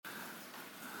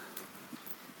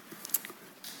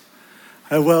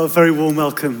Well, a very warm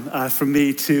welcome from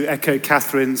me to echo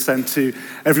Catherine's and to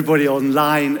everybody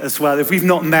online as well. If we've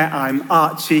not met, I'm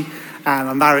Archie and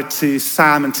I'm married to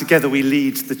Sam, and together we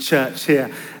lead the church here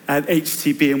at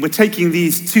HTB. And we're taking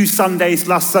these 2 Sundays,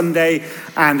 last Sunday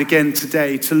and again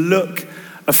today, to look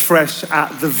afresh at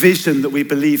the vision that we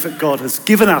believe that God has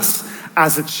given us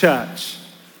as a church.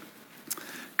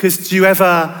 Because do you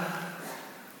ever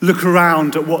look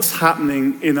around at what's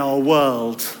happening in our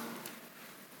world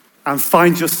and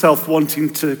find yourself wanting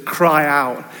to cry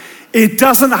out, it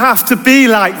doesn't have to be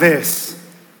like this.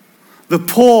 The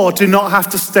poor do not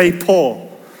have to stay poor.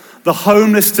 The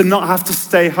homeless do not have to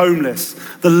stay homeless.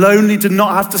 The lonely do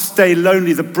not have to stay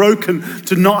lonely. The broken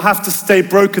do not have to stay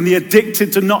broken. The addicted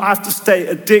do not have to stay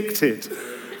addicted.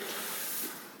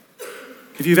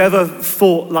 If you've ever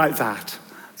thought like that,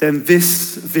 then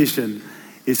this vision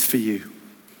is for you.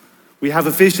 We have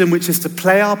a vision which is to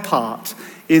play our part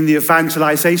in the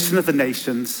evangelization of the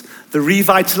nations, the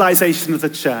revitalization of the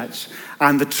church,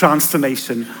 and the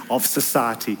transformation of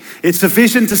society. It's a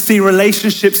vision to see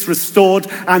relationships restored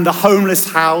and the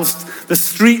homeless housed, the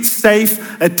streets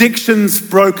safe, addictions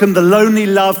broken, the lonely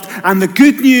loved, and the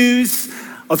good news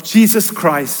of Jesus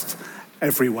Christ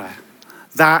everywhere.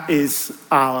 That is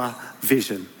our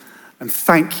vision. And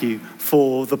thank you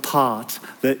for the part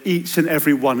that each and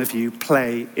every one of you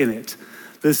play in it.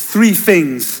 There's 3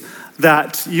 things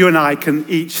that you and I can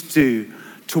each do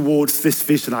towards this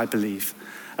vision, I believe.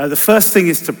 The first thing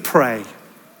is to pray.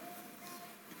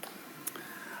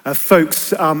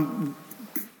 Folks,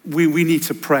 we need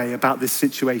to pray about this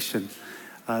situation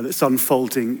that's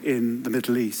unfolding in the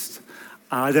Middle East.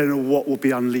 I don't know what will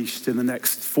be unleashed in the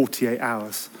next 48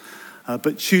 hours.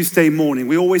 But Tuesday morning,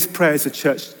 we always pray as a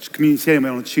church community anyway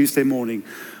on a Tuesday morning.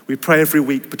 We pray every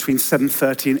week between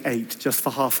 7:30 and 8, just for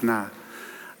half an hour.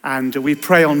 And we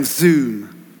pray on Zoom.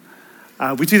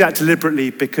 We do that deliberately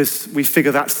because we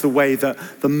figure that's the way that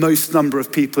the most number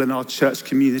of people in our church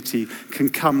community can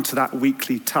come to that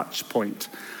weekly touch point.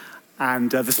 And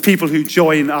there's people who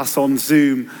join us on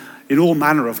Zoom in all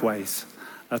manner of ways.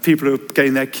 People who are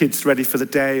getting their kids ready for the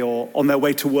day, or on their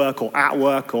way to work, or at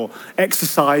work, or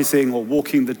exercising, or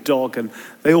walking the dog, and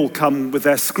they all come with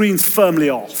their screens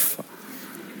firmly off.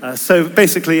 So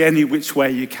basically any which way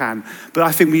you can. But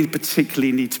I think we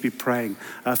particularly need to be praying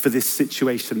for this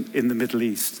situation in the Middle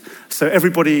East. So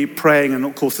everybody praying, and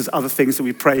of course there's other things that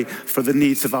we pray for, the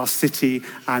needs of our city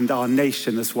and our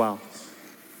nation as well.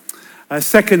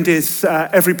 Second is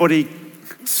everybody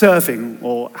serving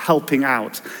or helping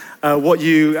out. What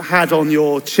you had on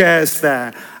your chairs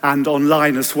there and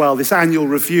online as well, this annual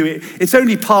review, it's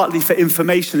only partly for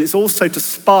information. It's also to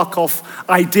spark off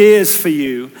ideas for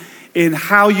you in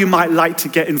how you might like to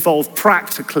get involved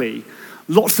practically.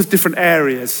 Lots of different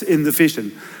areas in the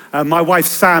vision. My wife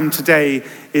Sam today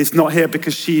is not here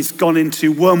because she's gone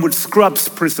into Wormwood Scrubs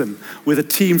prison with a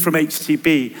team from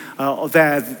HTB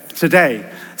there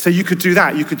today. So you could do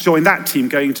that. You could join that team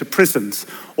going into prisons.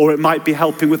 Or it might be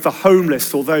helping with the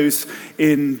homeless or those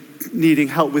in needing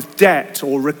help with debt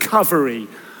or recovery,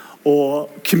 or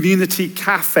community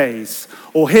cafes,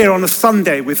 or here on a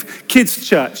Sunday with kids'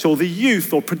 church, or the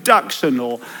youth, or production,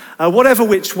 or whatever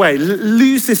which way.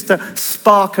 Use this to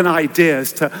spark an idea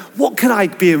as to what can I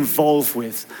be involved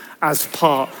with as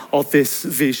part of this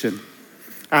vision.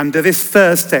 And this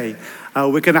Thursday,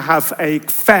 we're going to have a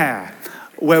fair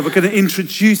where we're going to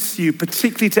introduce you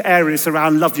particularly to areas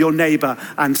around love your neighbor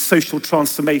and social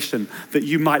transformation that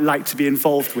you might like to be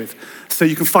involved with. So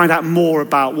you can find out more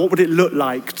about what would it look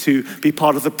like to be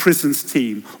part of the prisons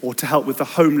team, or to help with the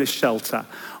homeless shelter,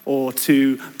 or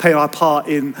to play our part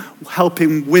in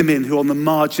helping women who are on the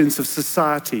margins of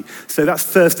society. So that's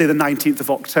Thursday the 19th of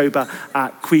October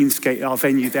at Queensgate, our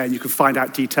venue there, and you can find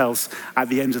out details at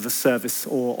the end of the service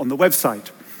or on the website.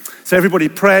 So everybody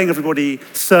praying, everybody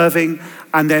serving,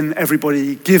 and then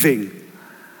everybody giving,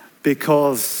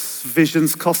 because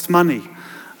visions cost money.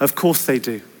 Of course they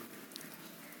do.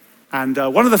 And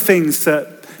one of the things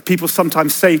that people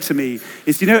sometimes say to me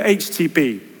is,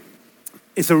 HTB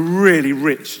is a really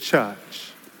rich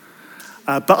church.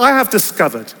 But I have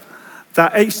discovered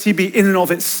that HTB in and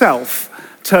of itself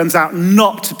turns out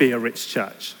not to be a rich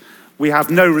church. We have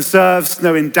no reserves,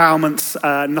 no endowments,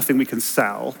 nothing we can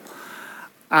sell.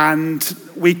 And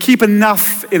we keep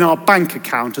enough in our bank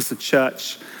account as a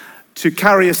church to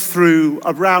carry us through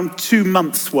around 2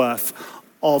 months' worth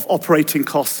of operating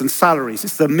costs and salaries.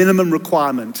 It's the minimum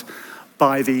requirement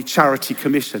by the Charity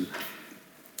Commission.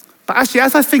 But actually,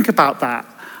 as I think about that,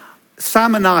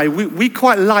 Sam and I, we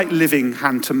quite like living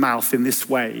hand to mouth in this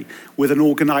way with an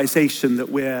organization that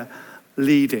we're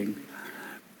leading,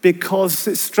 because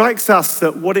it strikes us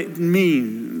that what it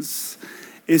means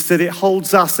is that it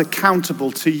holds us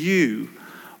accountable to you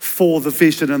for the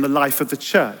vision and the life of the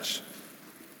church.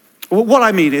 What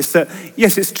I mean is that,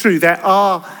 yes, it's true, there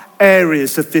are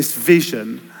areas of this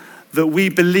vision that we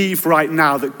believe right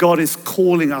now that God is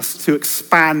calling us to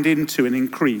expand into and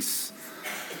increase.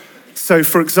 So,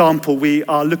 for example, we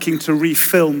are looking to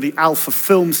refilm the Alpha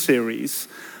film series,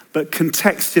 but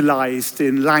contextualized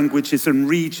in languages and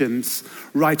regions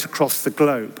right across the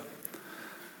globe.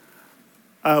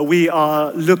 We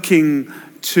are looking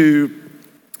to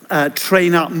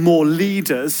train up more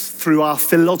leaders through our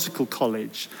theological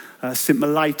college, St.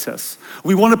 Mellitus.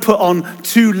 We want to put on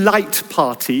 2 light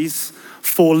parties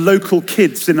for local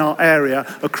kids in our area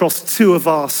across 2 of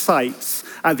our sites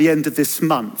at the end of this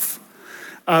month.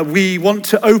 We want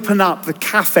to open up the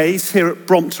cafes here at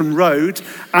Brompton Road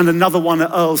and another one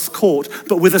at Earl's Court,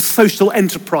 but with a social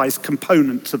enterprise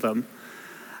component to them.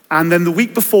 And then the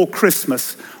week before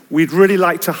Christmas, we'd really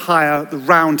like to hire the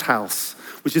Roundhouse,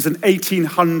 which is an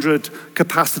 1,800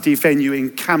 capacity venue in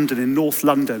Camden in North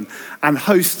London, and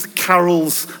host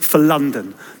Carols for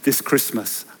London this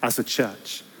Christmas as a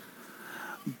church.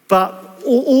 But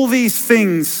all these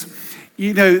things,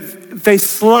 they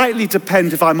slightly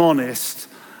depend, if I'm honest,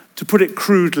 to put it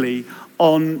crudely,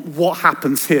 on what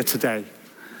happens here today.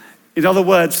 In other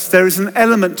words, there is an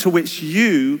element to which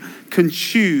you can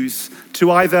choose to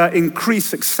either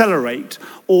increase, accelerate,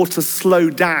 or to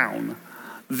slow down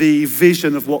the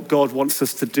vision of what God wants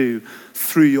us to do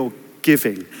through your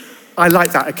giving. I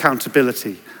like that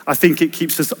accountability. I think it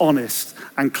keeps us honest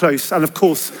and close, and of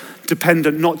course,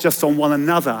 dependent not just on one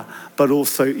another, but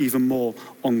also even more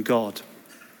on God.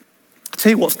 I'll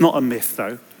tell you what's not a myth,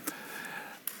 though,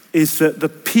 is that the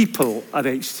people at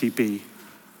HTB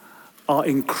are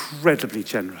incredibly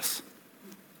generous.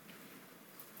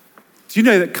 Do you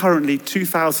know that currently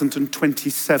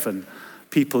 2,027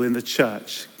 people in the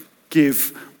church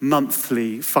give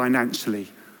monthly financially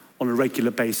on a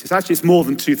regular basis? Actually, it's more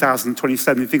than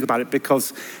 2,027 if you think about it,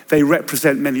 because they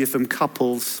represent, many of them,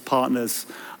 couples, partners,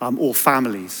 or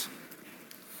families.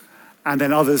 And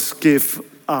then others give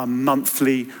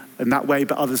monthly in that way,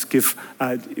 but others give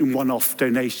in one-off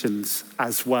donations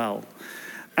as well.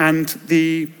 And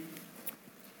the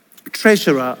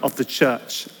treasurer of the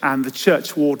church and the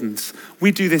church wardens,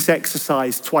 we do this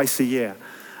exercise twice a year.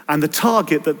 And the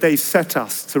target that they've set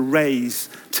us to raise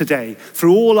today,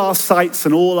 through all our sites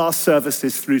and all our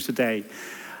services through today,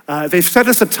 they've set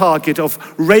us a target of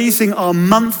raising our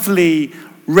monthly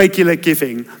regular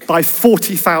giving by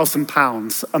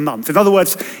 £40,000 a month. In other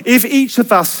words, if each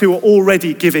of us who are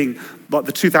already giving, like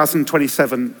the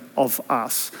 2,027 of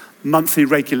us, monthly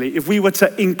regularly, if we were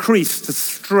to increase, to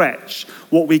stretch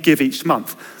what we give each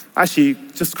month, actually,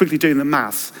 just quickly doing the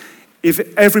maths, if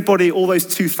everybody, all those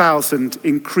 2,000,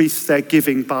 increase their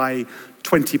giving by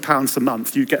 £20 a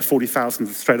month, you get 40,000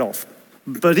 straight off.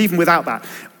 But even without that,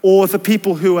 or the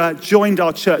people who joined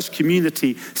our church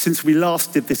community since we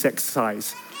last did this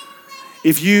exercise,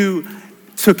 if you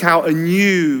took out a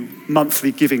new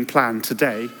monthly giving plan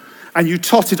today and you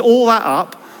totted all that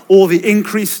up, all the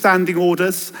increased standing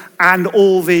orders and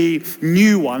all the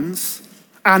new ones,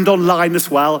 and online as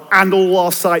well, and all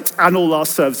our sites and all our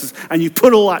services, and you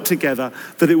put all that together,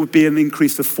 that it would be an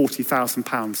increase of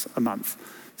 £40,000 a month.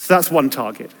 So that's one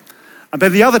target. And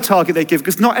then the other target they give,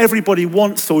 because not everybody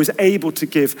wants or is able to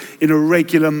give in a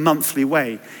regular monthly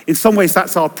way. In some ways,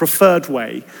 that's our preferred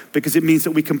way, because it means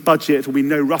that we can budget and we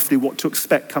know roughly what to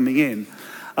expect coming in.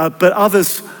 But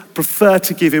others prefer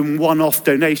to give in one-off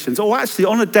donations. Or actually,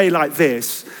 on a day like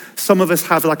this, some of us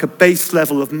have like a base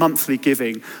level of monthly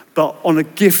giving, but on a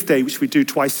gift day, which we do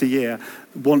twice a year,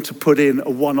 want to put in a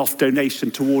one-off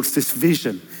donation towards this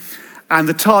vision. And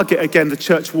the target, again, the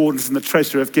church wardens and the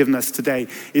treasurer have given us today,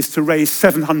 is to raise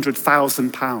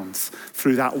 £700,000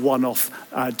 through that one-off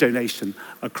donation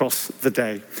across the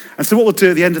day. And so what we'll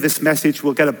do at the end of this message,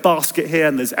 we'll get a basket here,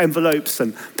 and there's envelopes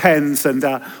and pens, and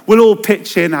we'll all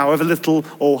pitch in however little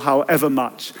or however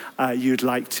much you'd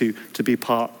like to be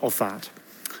part of that.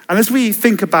 And as we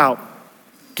think about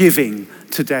giving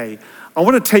today, I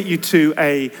want to take you to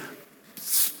a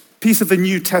piece of the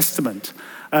New Testament,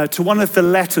 to one of the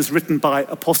letters written by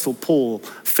Apostle Paul,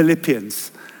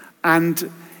 Philippians.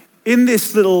 And in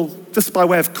this little, just by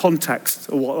way of context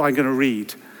of what I'm going to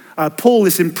read, Paul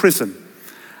is in prison.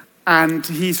 And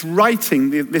he's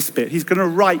writing this bit. He's going to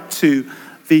write to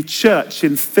the church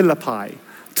in Philippi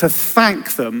to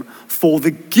thank them for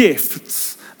the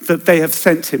gifts that they have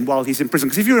sent him while he's in prison.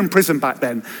 Because if you were in prison back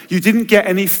then, you didn't get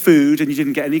any food and you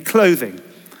didn't get any clothing.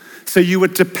 So you were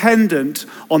dependent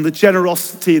on the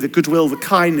generosity, the goodwill, the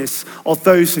kindness of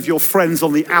those of your friends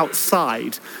on the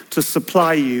outside to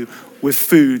supply you with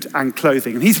food and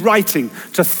clothing. And he's writing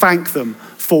to thank them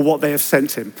for what they have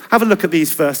sent him. Have a look at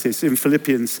these verses in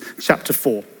Philippians chapter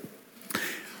 4.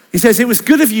 He says, "It was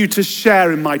good of you to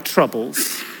share in my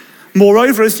troubles.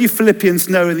 Moreover, as you Philippians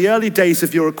know, in the early days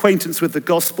of your acquaintance with the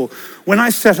gospel, when I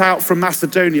set out from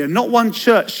Macedonia, not one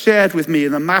church shared with me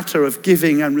in the matter of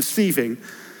giving and receiving,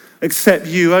 except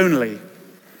you only.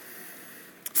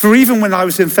 For even when I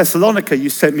was in Thessalonica, you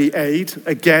sent me aid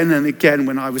again and again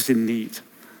when I was in need.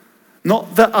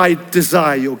 Not that I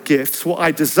desire your gifts. What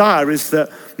I desire is that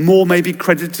more may be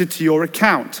credited to your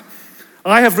account.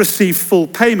 I have received full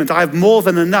payment. I have more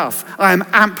than enough. I am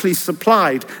amply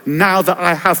supplied now that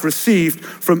I have received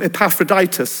from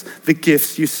Epaphroditus the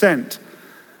gifts you sent.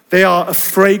 They are a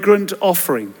fragrant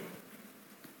offering,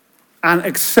 an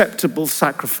acceptable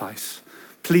sacrifice,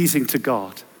 pleasing to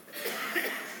God."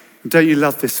 Don't you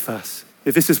love this verse?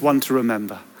 If this is one to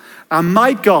remember. "And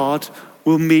my God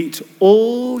will meet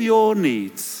all your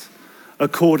needs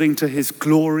according to his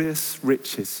glorious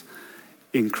riches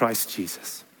in Christ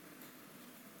Jesus."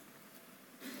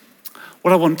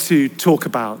 What I want to talk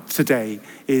about today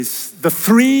is the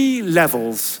 3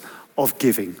 levels of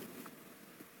giving.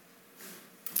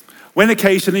 When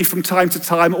occasionally, from time to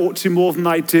time, ought to more than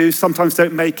I do, sometimes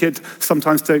don't make it,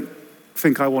 sometimes don't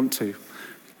think I want to,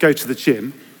 go to the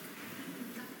gym.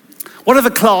 One of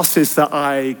the classes that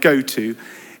I go to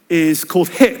is called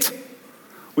HIIT,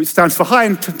 which stands for High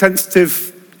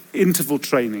Intensive Interval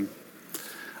Training.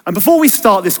 And before we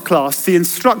start this class, the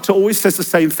instructor always says the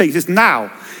same thing. He says,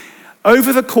 "Now,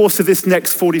 over the course of this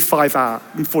next 45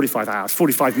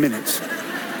 minutes,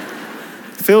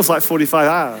 feels like 45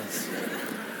 hours.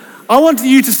 I want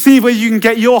you to see where you can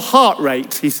get your heart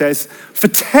rate," he says, "for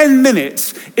 10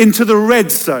 minutes into the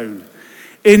red zone,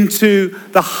 into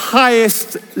the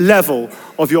highest level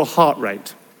of your heart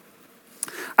rate."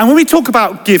 And when we talk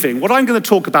about giving, what I'm going to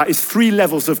talk about is 3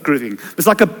 levels of giving. There's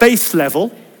like a base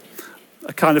level,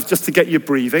 a kind of just to get you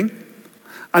breathing,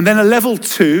 and then a level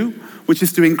 2, which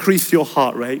is to increase your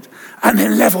heart rate, and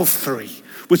then level 3,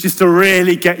 which is to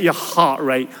really get your heart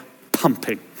rate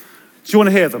pumping. Do you want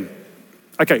to hear them?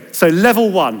 Okay, so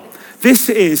level 1, this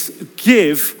is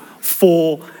give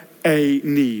for a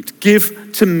need.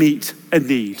 Give to meet a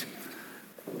need.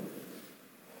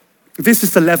 This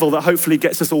is the level that hopefully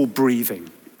gets us all breathing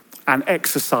and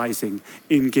exercising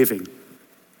in giving,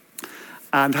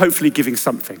 and hopefully giving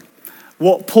something.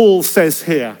 What Paul says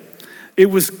here,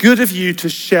 "It was good of you to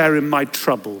share in my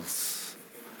troubles.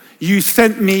 You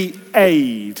sent me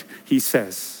aid," he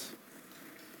says.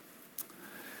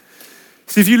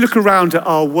 So if you look around at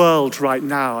our world right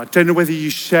now, I don't know whether you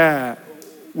share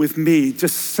with me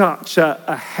just such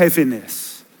a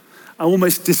heaviness,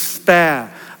 almost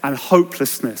despair and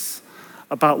hopelessness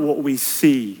about what we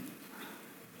see,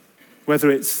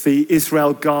 whether it's the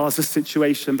Israel-Gaza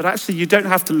situation, but actually you don't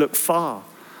have to look far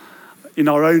in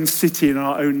our own city, in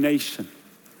our own nation.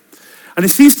 And it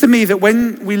seems to me that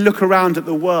when we look around at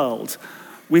the world,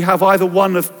 we have either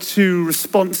one of 2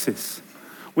 responses.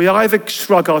 We either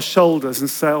shrug our shoulders and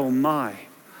say, "Oh my,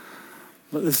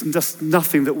 but there's just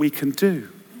nothing that we can do."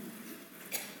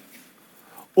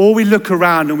 Or we look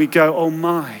around and we go, "Oh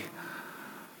my,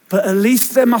 but at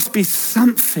least there must be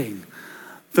something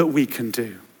that we can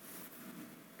do."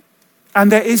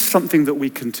 And there is something that we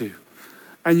can do.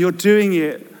 And you're doing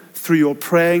it through your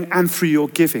praying and through your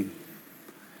giving.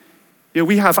 You know,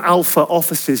 we have Alpha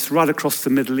offices right across the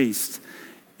Middle East,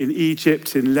 in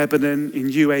Egypt, in Lebanon, in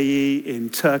UAE, in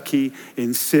Turkey,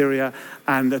 in Syria,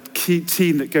 and a key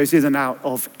team that goes in and out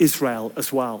of Israel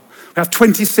as well. We have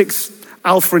 26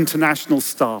 Alpha International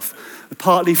staff,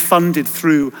 partly funded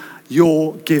through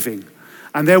your giving.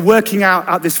 And they're working out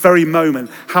at this very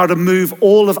moment how to move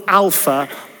all of Alpha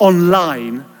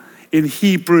online in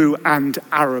Hebrew and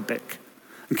Arabic.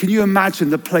 And can you imagine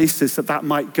the places that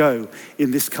might go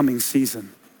in this coming season?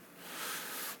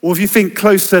 Or if you think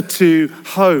closer to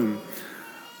home,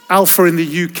 Alpha in the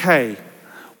UK,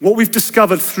 what we've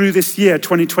discovered through this year,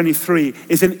 2023,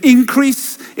 is an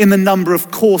increase in the number of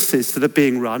courses that are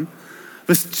being run.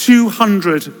 There's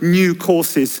 200 new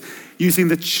courses using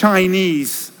the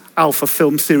Chinese Alpha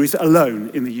film series alone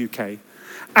in the UK.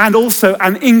 And also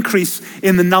an increase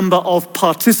in the number of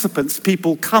participants,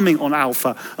 people coming on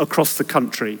Alpha across the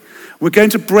country. We're going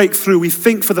to break through, we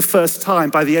think for the first time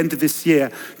by the end of this year,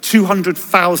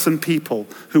 200,000 people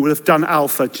who will have done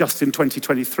Alpha just in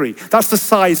 2023. That's the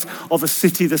size of a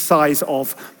city the size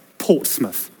of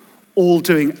Portsmouth, all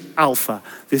doing Alpha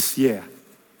this year.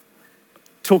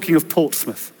 Talking of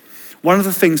Portsmouth, one of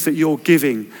the things that your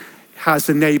giving has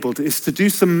enabled is to do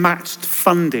some matched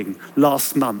funding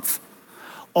last month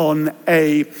on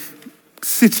a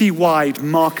citywide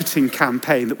marketing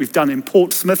campaign that we've done in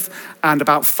Portsmouth and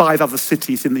about 5 other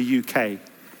cities in the UK.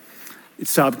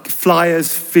 It's flyers,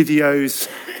 videos,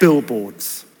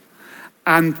 billboards.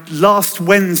 And last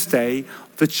Wednesday,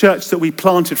 the church that we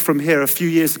planted from here a few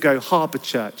years ago, Harbour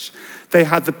Church, they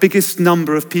had the biggest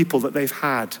number of people that they've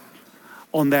had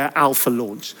on their Alpha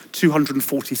launch.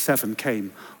 247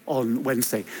 came on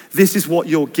Wednesday. This is what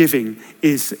your giving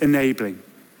is enabling.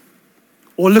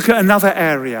 Or look at another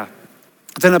area.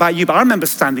 I don't know about you, but I remember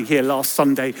standing here last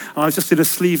Sunday and I was just in a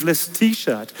sleeveless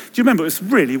t-shirt. Do you remember? It was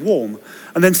really warm.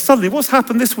 And then suddenly, what's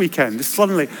happened this weekend?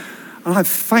 And I'm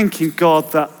thanking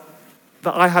God that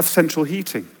I have central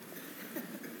heating.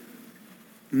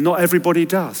 Not everybody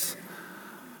does.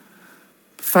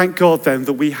 Thank God then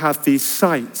that we have these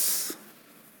sites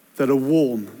that are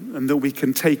warm and that we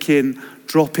can take in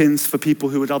drop-ins for people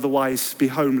who would otherwise be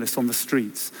homeless on the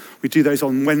streets. We do those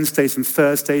on Wednesdays and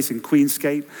Thursdays in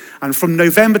Queensgate. And from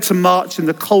November to March, in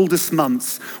the coldest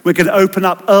months, we're going to open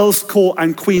up Earls Court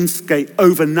and Queensgate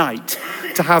overnight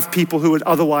to have people who would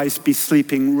otherwise be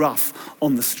sleeping rough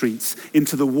on the streets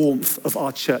into the warmth of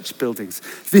our church buildings.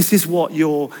 This is what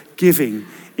your giving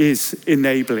is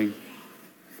enabling.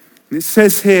 And it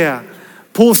says here,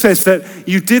 Paul says that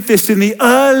you did this in the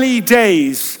early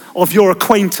days of your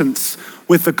acquaintance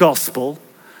with the gospel.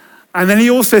 And then he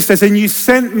also says, and you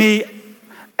sent me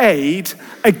aid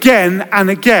again and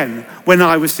again when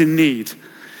I was in need.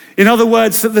 In other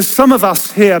words, that there's some of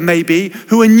us here maybe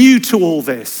who are new to all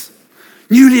this,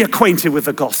 newly acquainted with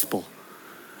the gospel.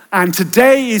 And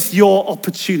today is your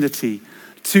opportunity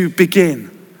to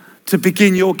begin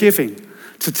your giving,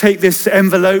 to take this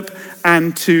envelope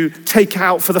and to take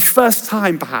out for the first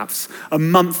time perhaps a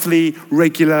monthly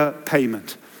regular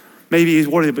payment. Maybe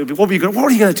what are you going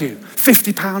to do?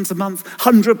 £50 a month,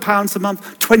 £100 a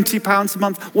month, £20 a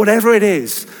month, whatever it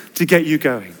is to get you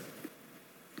going.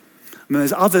 And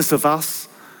there's others of us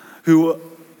who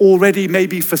already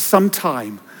maybe for some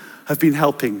time have been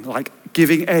helping, like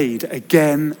giving aid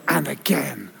again and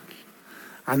again.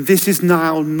 And this is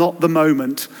now not the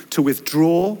moment to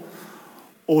withdraw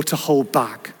or to hold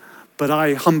back. But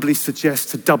I humbly suggest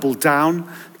to double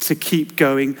down, to keep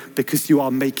going, because you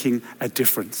are making a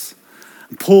difference.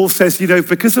 And Paul says,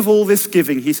 because of all this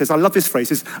giving, he says, I love this phrase,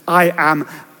 he says, I am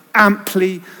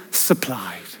amply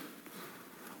supplied.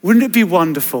 Wouldn't it be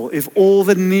wonderful if all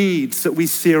the needs that we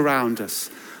see around us,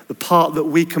 the part that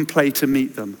we can play to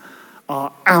meet them,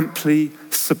 are amply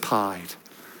supplied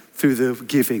through the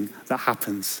giving that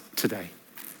happens today?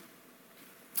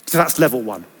 So that's level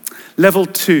 1. Level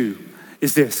 2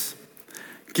 is this.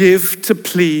 Give to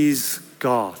please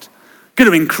God. I'm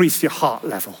going to increase your heart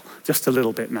level just a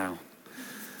little bit now.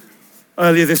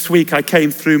 Earlier this week, I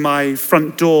came through my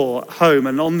front door home,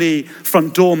 and on the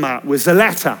front door mat was a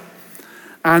letter.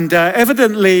 And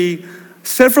evidently,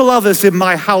 several others in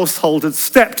my household had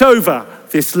stepped over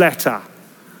this letter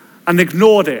and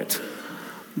ignored it.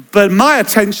 But my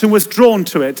attention was drawn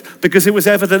to it because it was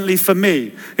evidently for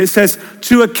me. It says,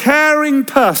 to a caring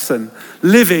person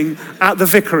living at the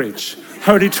vicarage,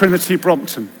 Holy Trinity,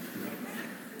 Brompton.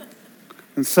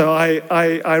 And so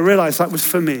I realized that was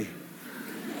for me.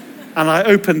 And I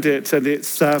opened it, and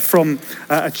it's from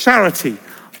a charity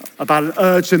about an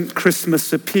urgent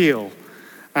Christmas appeal.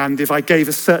 And if I gave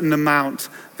a certain amount,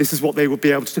 this is what they would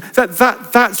be able to do.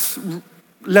 That's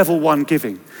level 1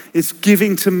 giving. It's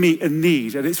giving to meet a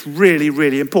need, and it's really,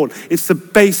 really important. It's the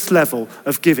base level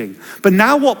of giving. But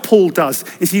now what Paul does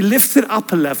is he lifts it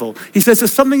up a level. He says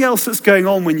there's something else that's going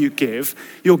on when you give.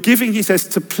 You're giving, he says,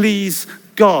 to please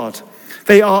God.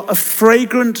 They are a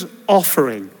fragrant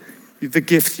offering, the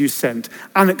gifts you sent,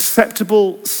 an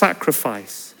acceptable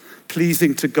sacrifice,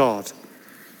 pleasing to God.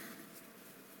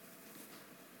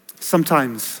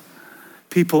 Sometimes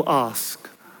people ask,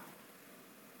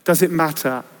 does it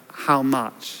matter how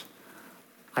much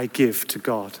I give to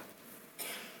God?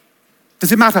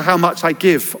 Does it matter how much I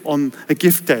give on a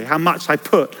gift day, how much I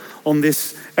put on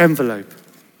this envelope?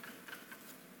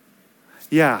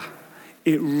 Yeah,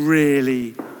 it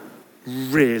really,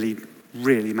 really,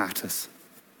 really matters.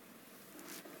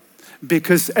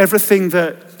 Because everything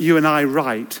that you and I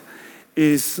write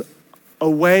is a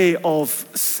way of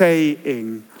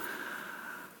saying,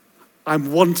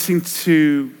 I'm wanting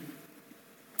to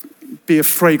be a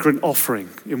fragrant offering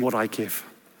in what I give.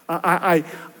 I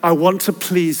want to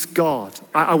please God.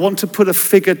 I want to put a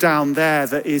figure down there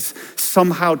that is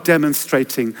somehow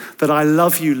demonstrating that I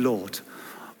love you, Lord,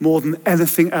 more than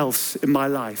anything else in my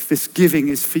life. This giving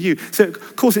is for you. So,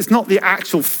 of course, it's not the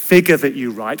actual figure that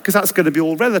you write, because that's going to be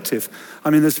all relative. I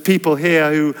mean, there's people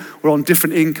here who were on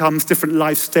different incomes, different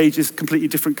life stages, completely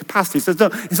different capacities. So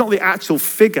it's not the actual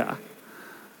figure.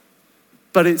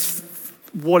 but it's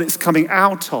what it's coming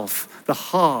out of, the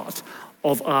heart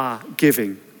of our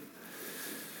giving.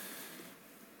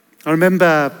 I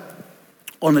remember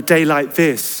on a day like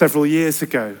this several years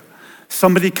ago,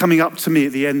 somebody coming up to me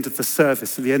at the end of the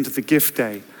service, at the end of the gift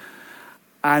day,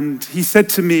 and he said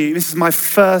to me, this is my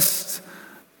first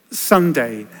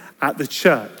Sunday at the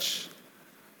church.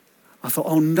 I thought,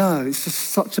 oh no, it's just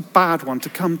such a bad one to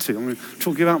come to. I'm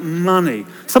talking about money.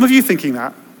 Some of you thinking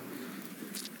that.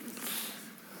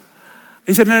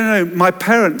 He said, no, my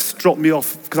parents dropped me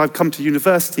off because I've come to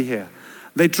university here.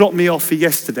 They dropped me off for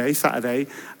yesterday, Saturday,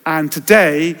 and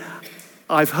today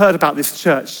I've heard about this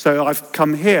church, so I've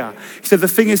come here. He said, the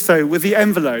thing is though, with the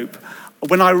envelope,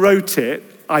 when I wrote it,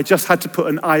 I just had to put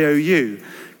an IOU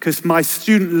because my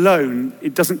student loan,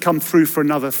 it doesn't come through for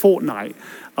another fortnight.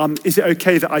 Is it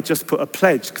okay that I just put a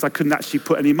pledge because I couldn't actually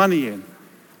put any money in?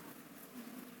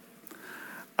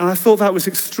 And I thought that was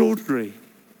extraordinary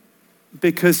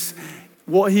because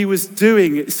what he was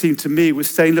doing, it seemed to me, was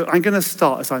saying, look, I'm going to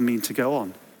start as I mean to go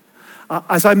on.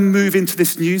 As I move into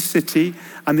this new city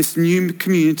and this new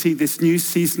community, this new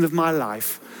season of my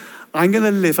life, I'm going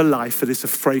to live a life that is a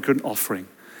fragrant offering.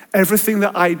 Everything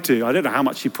that I do, I don't know how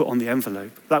much he put on the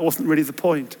envelope. That wasn't really the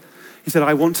point. He said,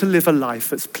 I want to live a life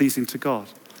that's pleasing to God.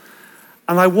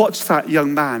 And I watched that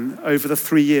young man over the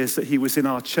 3 years that he was in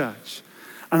our church.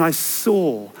 And I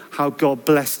saw how God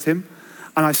blessed him.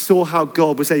 And I saw how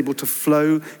God was able to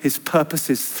flow his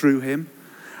purposes through him.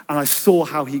 And I saw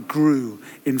how he grew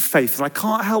in faith. And I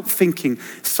can't help thinking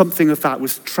something of that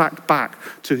was tracked back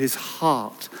to his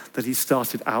heart that he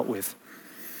started out with.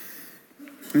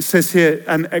 It says here,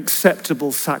 an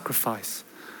acceptable sacrifice.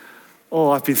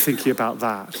 Oh, I've been thinking about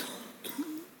that.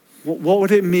 What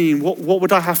would it mean? What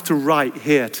would I have to write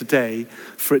here today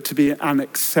for it to be an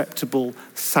acceptable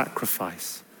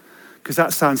sacrifice? Because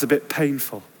that sounds a bit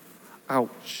painful.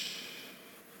 Ouch.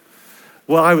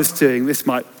 What I was doing, this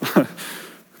might,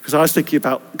 because I was thinking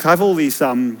about, because I have all these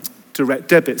direct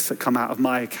debits that come out of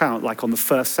my account, like on the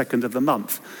first, second of the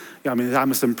month. Yeah, I mean, there's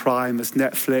Amazon Prime, there's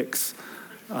Netflix,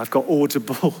 I've got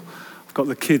Audible, I've got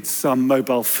the kids'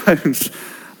 mobile phones,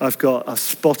 I've got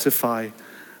Spotify,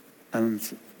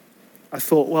 and I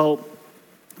thought, well,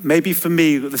 maybe for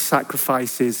me the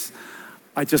sacrifice is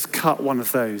I just cut one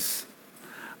of those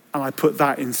and I put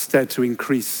that instead to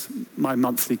increase my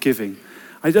monthly giving.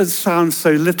 It does sound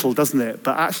so little, doesn't it?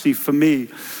 But actually for me,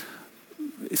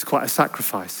 it's quite a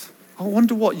sacrifice. I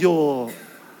wonder what your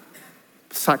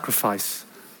sacrifice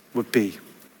would be.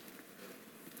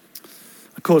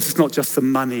 Of course, it's not just the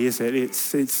money, is it?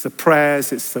 It's the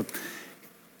prayers, it's the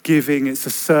giving, it's the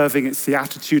serving, it's the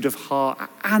attitude of heart,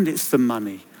 and it's the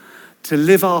money. To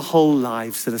live our whole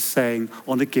lives that are saying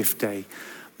on a gift day,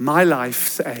 my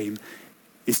life's aim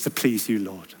is to please you,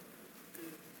 Lord.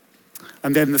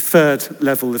 And then the third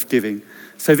level of giving.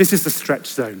 So this is the stretch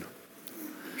zone.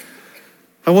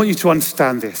 I want you to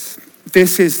understand this.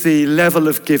 This is the level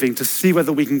of giving to see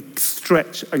whether we can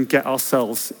stretch and get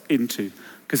ourselves into,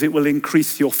 because it will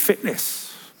increase your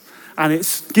fitness. And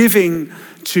it's giving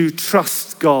to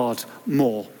trust God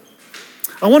more.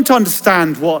 I want to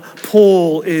understand what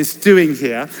Paul is doing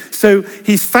here. So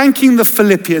he's thanking the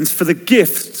Philippians for the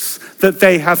gifts that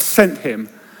they have sent him.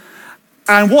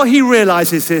 And what he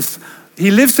realizes is he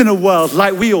lives in a world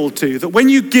like we all do, that when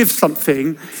you give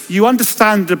something, you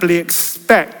understandably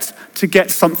expect to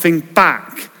get something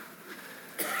back.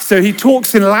 So he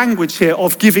talks in language here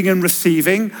of giving and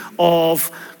receiving, of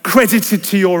credited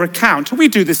to your account. We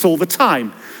do this all the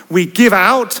time. We give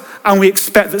out and we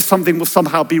expect that something will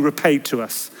somehow be repaid to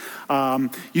us.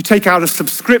 You take out a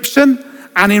subscription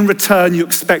and in return you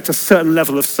expect a certain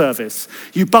level of service.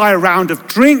 You buy a round of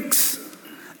drinks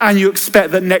and you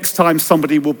expect that next time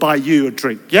somebody will buy you a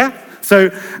drink, yeah? So,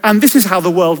 and this is how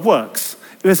the world works.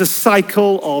 There's a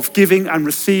cycle of giving and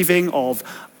receiving, of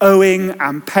owing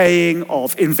and paying,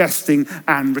 of investing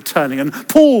and returning. And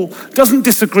Paul doesn't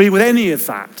disagree with any of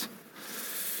that.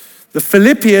 The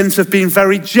Philippians have been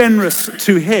very generous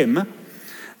to him,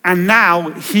 and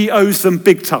now he owes them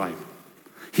big time.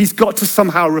 He's got to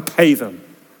somehow repay them.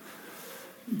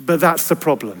 But that's the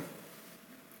problem.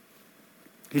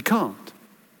 He can't.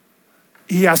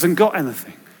 He hasn't got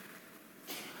anything.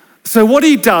 So what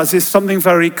he does is something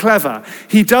very clever.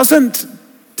 He doesn't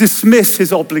dismiss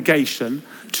his obligation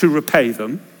to repay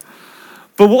them.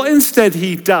 But what instead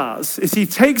he does is he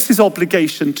takes his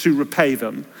obligation to repay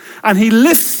them and he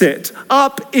lifts it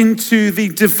up into the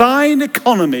divine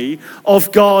economy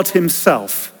of God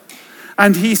himself.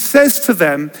 And he says to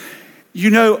them, you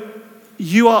know,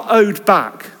 you are owed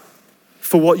back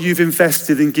for what you've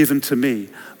invested and given to me.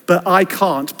 But I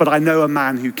can't, but I know a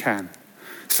man who can.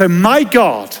 So my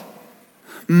God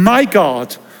My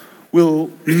God will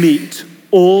meet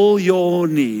all your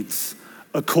needs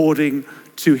according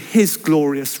to his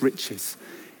glorious riches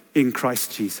in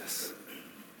Christ Jesus.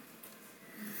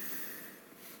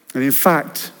 And in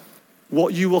fact,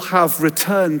 what you will have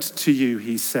returned to you,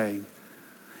 he's saying,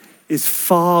 is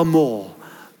far more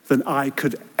than I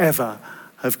could ever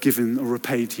have given or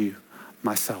repaid you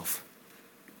myself.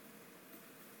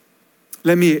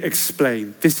 Let me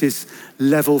explain. This is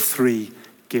level 3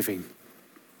 giving.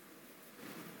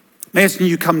 Imagine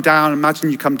you come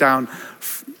down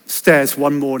stairs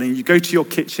one morning, you go to your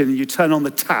kitchen and you turn on the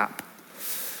tap,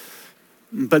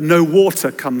 but no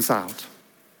water comes out.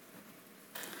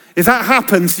 If that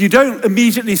happens, you don't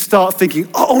immediately start thinking,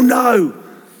 oh no,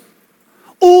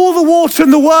 all the water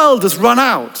in the world has run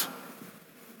out.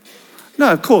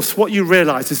 No, of course, what you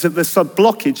realize is that there's some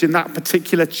blockage in that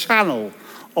particular channel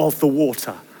of the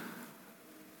water.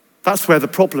 That's where the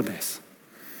problem is.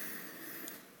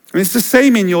 And it's the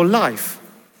same in your life.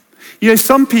 You know,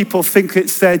 some people think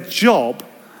it's their job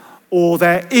or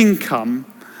their income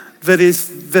that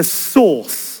is the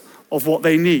source of what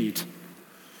they need.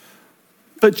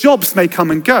 But jobs may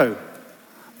come and go.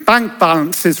 Bank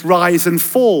balances rise and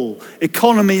fall.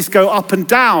 Economies go up and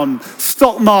down.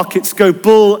 Stock markets go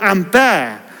bull and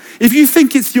bear. If you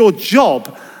think it's your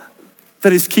job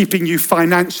that is keeping you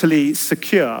financially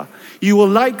secure, you will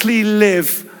likely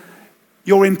live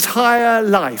your entire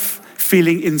life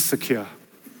feeling insecure.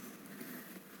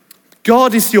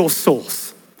 God is your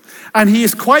source, and he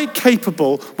is quite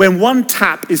capable when one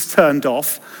tap is turned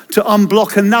off to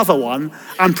unblock another one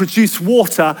and produce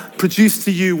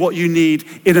to you what you need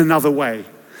in another way.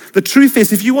 The truth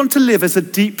is, if you want to live as a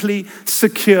deeply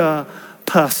secure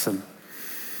person,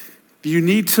 you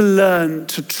need to learn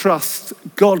to trust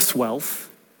God's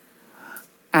wealth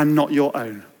and not your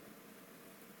own.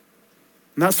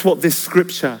 And that's what this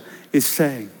scripture is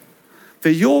saying.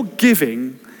 That your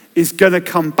giving is going to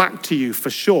come back to you for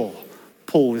sure,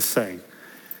 Paul is saying.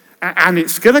 And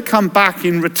it's going to come back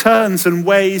in returns and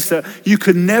ways that you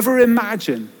could never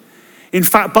imagine. In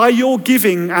fact, by your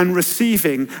giving and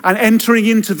receiving and entering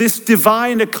into this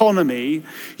divine economy,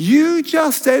 you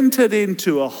just entered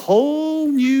into a whole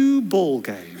new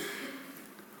ballgame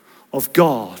of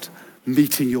God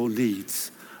meeting your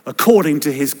needs according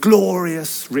to his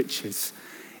glorious riches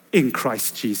in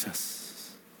Christ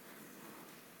Jesus.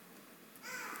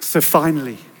 So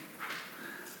finally,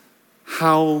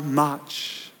 how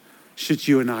much should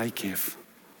you and I give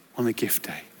on a gift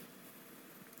day?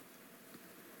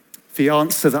 The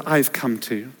answer that I've come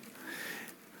to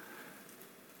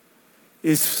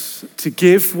is to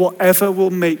give whatever will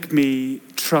make me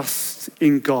trust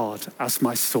in God as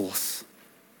my source.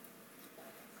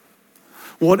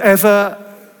 Whatever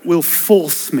will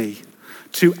force me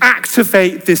to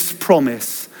activate this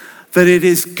promise that it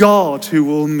is God who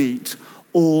will meet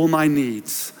all my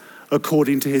needs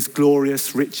according to his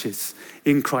glorious riches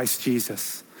in Christ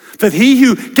Jesus. That he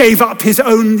who gave up his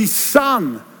only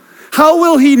son, how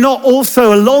will he not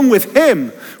also, along with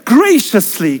him,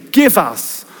 graciously give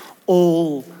us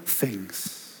all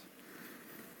things?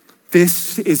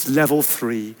 This is level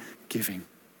 3 giving.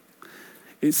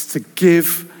 It's to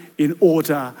give in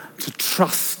order to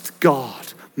trust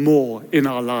God more in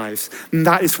our lives. And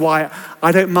that is why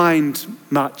I don't mind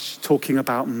much talking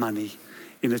about money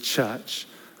in a church,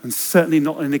 and certainly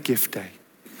not in a gift day.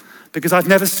 Because I've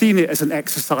never seen it as an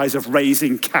exercise of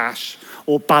raising cash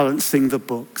or balancing the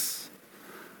books.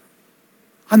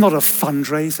 I'm not a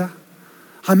fundraiser.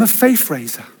 I'm a faith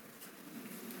raiser.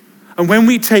 And when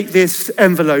we take this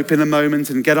envelope in a moment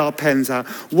and get our pens out,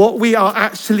 what we are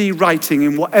actually writing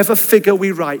in whatever figure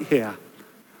we write here,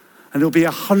 and there'll be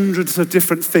hundreds of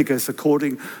different figures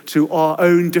according to our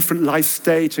own different life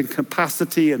stage and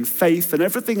capacity and faith and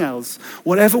everything else.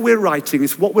 Whatever we're writing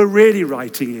is what we're really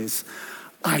writing is,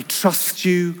 I trust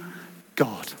you,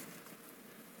 God.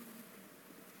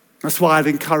 That's why I'd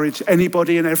encourage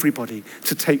anybody and everybody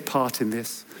to take part in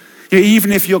this.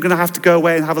 Even if you're going to have to go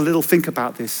away and have a little think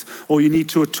about this, or you need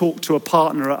to talk to a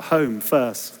partner at home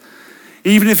first.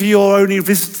 Even if you're only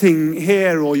visiting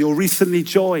here or you're recently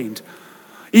joined.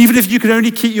 Even if you can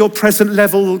only keep your present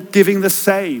level giving the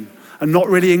same and not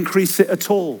really increase it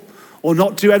at all, or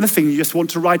not do anything, you just want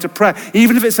to write a prayer.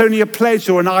 Even if it's only a pledge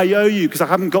or an IOU because I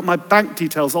haven't got my bank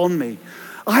details on me.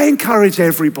 I encourage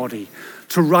everybody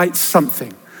to write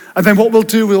something. And then what we'll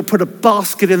do, we'll put a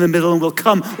basket in the middle and we'll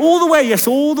come all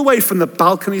the way from the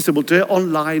balconies, and we'll do it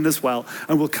online as well.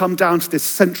 And we'll come down to this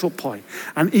central point.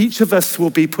 And each of us will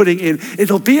be putting in,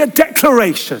 it'll be a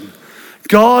declaration.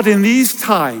 God, in these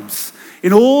times,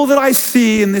 in all that I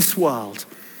see in this world,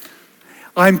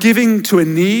 I'm giving to a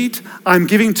need, I'm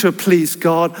giving to please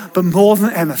God, but more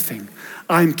than anything,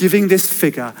 I'm giving this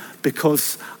figure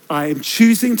because I am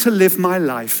choosing to live my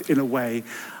life in a way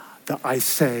that I'm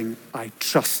saying, I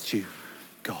trust you,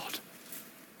 God.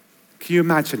 Can you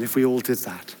imagine if we all did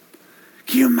that?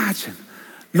 Can you imagine?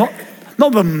 Not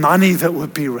the money that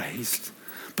would be raised,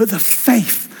 but the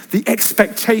faith, the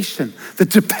expectation, the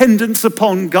dependence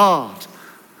upon God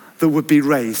that would be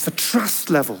raised, the trust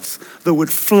levels that would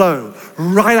flow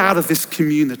right out of this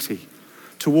community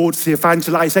towards the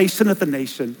evangelization of the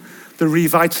nation, the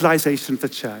revitalization of the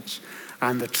church,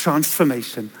 and the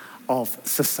transformation of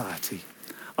society.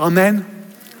 Amen?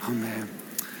 Amen.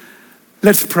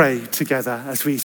 Let's pray together as we